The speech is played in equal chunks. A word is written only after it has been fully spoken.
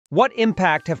What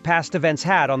impact have past events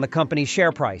had on the company's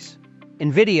share price?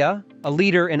 Nvidia, a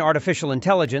leader in artificial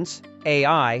intelligence,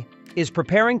 AI, is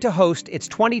preparing to host its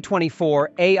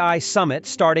 2024 AI Summit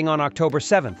starting on October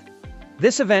 7th.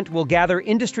 This event will gather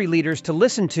industry leaders to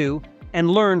listen to and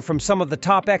learn from some of the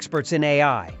top experts in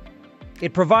AI.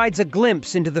 It provides a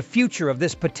glimpse into the future of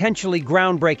this potentially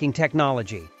groundbreaking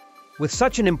technology. With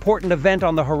such an important event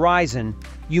on the horizon,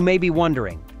 you may be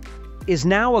wondering, is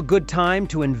now a good time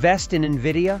to invest in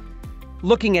Nvidia?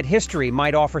 Looking at history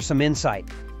might offer some insight.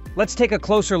 Let's take a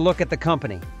closer look at the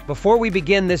company. Before we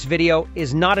begin, this video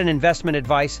is not an investment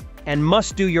advice and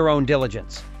must do your own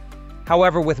diligence.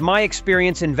 However, with my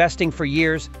experience investing for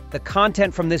years, the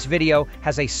content from this video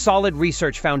has a solid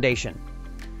research foundation.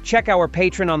 Check our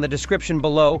Patreon on the description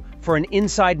below for an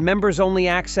inside members-only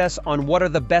access on what are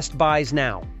the best buys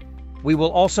now. We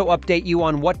will also update you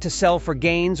on what to sell for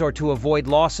gains or to avoid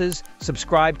losses.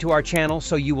 Subscribe to our channel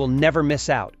so you will never miss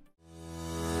out.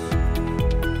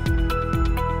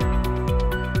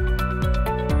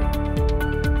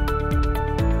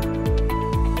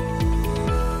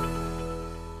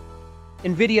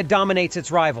 Nvidia dominates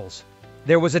its rivals.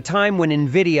 There was a time when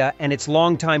Nvidia and its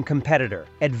longtime competitor,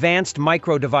 Advanced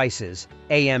Micro Devices,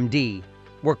 AMD,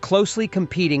 were closely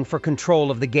competing for control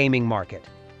of the gaming market.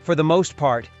 For the most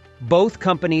part, both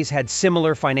companies had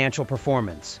similar financial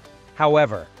performance.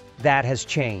 However, that has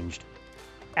changed.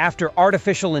 After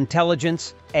artificial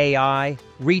intelligence, AI,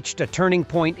 reached a turning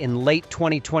point in late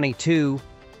 2022,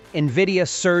 Nvidia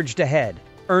surged ahead,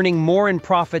 earning more in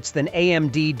profits than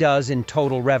AMD does in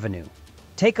total revenue.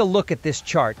 Take a look at this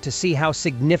chart to see how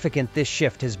significant this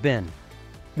shift has been.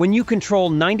 When you control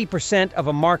 90% of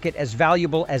a market as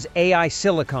valuable as AI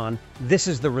silicon, this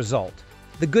is the result.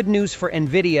 The good news for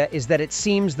Nvidia is that it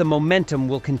seems the momentum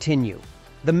will continue.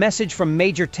 The message from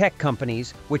major tech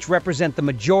companies, which represent the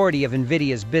majority of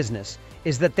Nvidia's business,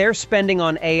 is that their spending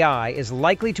on AI is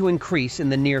likely to increase in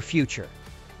the near future.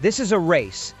 This is a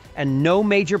race, and no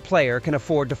major player can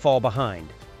afford to fall behind.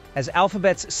 As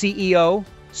Alphabet's CEO,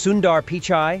 Sundar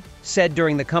Pichai, said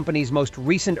during the company's most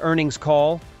recent earnings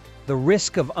call, the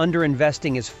risk of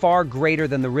underinvesting is far greater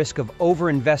than the risk of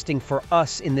overinvesting for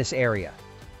us in this area.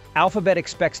 Alphabet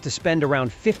expects to spend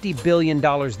around $50 billion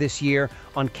this year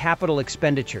on capital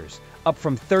expenditures, up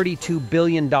from $32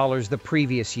 billion the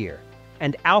previous year.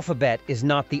 And Alphabet is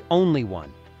not the only one.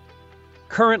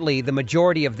 Currently, the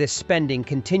majority of this spending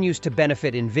continues to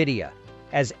benefit Nvidia,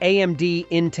 as AMD,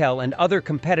 Intel, and other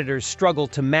competitors struggle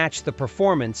to match the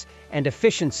performance and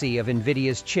efficiency of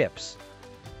Nvidia's chips.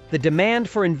 The demand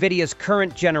for Nvidia's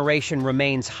current generation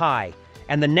remains high,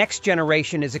 and the next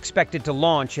generation is expected to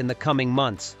launch in the coming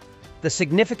months. The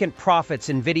significant profits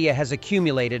Nvidia has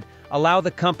accumulated allow the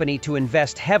company to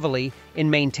invest heavily in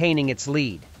maintaining its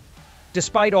lead.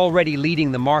 Despite already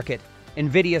leading the market,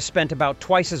 Nvidia spent about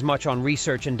twice as much on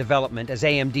research and development as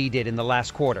AMD did in the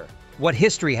last quarter. What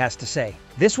history has to say.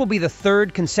 This will be the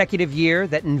third consecutive year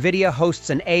that Nvidia hosts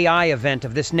an AI event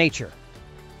of this nature.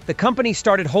 The company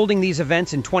started holding these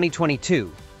events in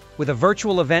 2022, with a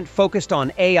virtual event focused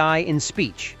on AI in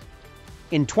speech.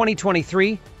 In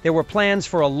 2023, there were plans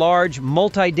for a large,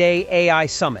 multi-day AI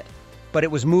summit, but it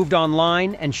was moved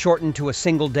online and shortened to a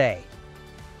single day.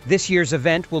 This year's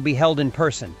event will be held in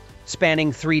person,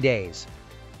 spanning 3 days.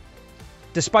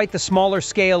 Despite the smaller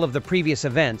scale of the previous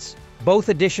events, both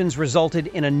editions resulted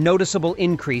in a noticeable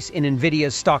increase in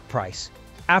Nvidia's stock price.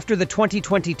 After the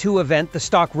 2022 event, the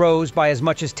stock rose by as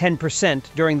much as 10%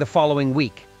 during the following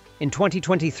week. In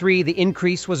 2023, the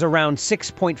increase was around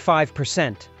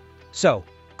 6.5%. So,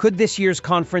 could this year's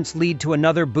conference lead to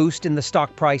another boost in the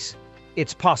stock price?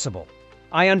 It's possible.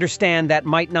 I understand that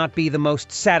might not be the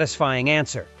most satisfying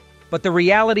answer, but the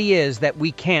reality is that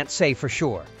we can't say for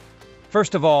sure.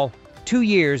 First of all, 2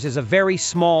 years is a very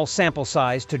small sample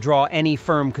size to draw any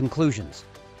firm conclusions.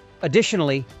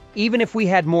 Additionally, even if we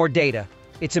had more data,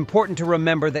 it's important to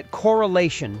remember that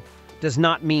correlation does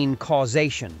not mean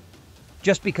causation.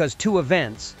 Just because 2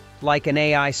 events, like an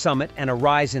AI summit and a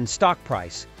rise in stock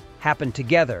price, happen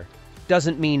together,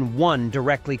 doesn't mean one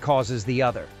directly causes the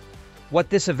other. What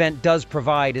this event does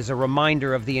provide is a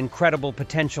reminder of the incredible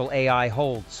potential AI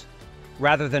holds.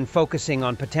 Rather than focusing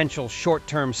on potential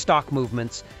short-term stock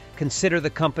movements, consider the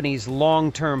company's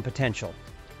long-term potential.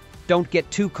 Don't get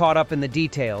too caught up in the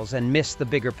details and miss the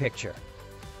bigger picture.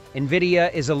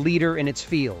 Nvidia is a leader in its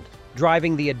field,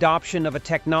 driving the adoption of a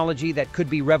technology that could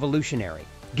be revolutionary.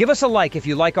 Give us a like if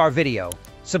you like our video,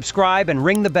 subscribe and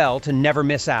ring the bell to never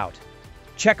miss out.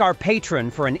 Check our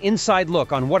Patreon for an inside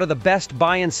look on what are the best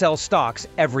buy and sell stocks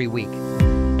every week.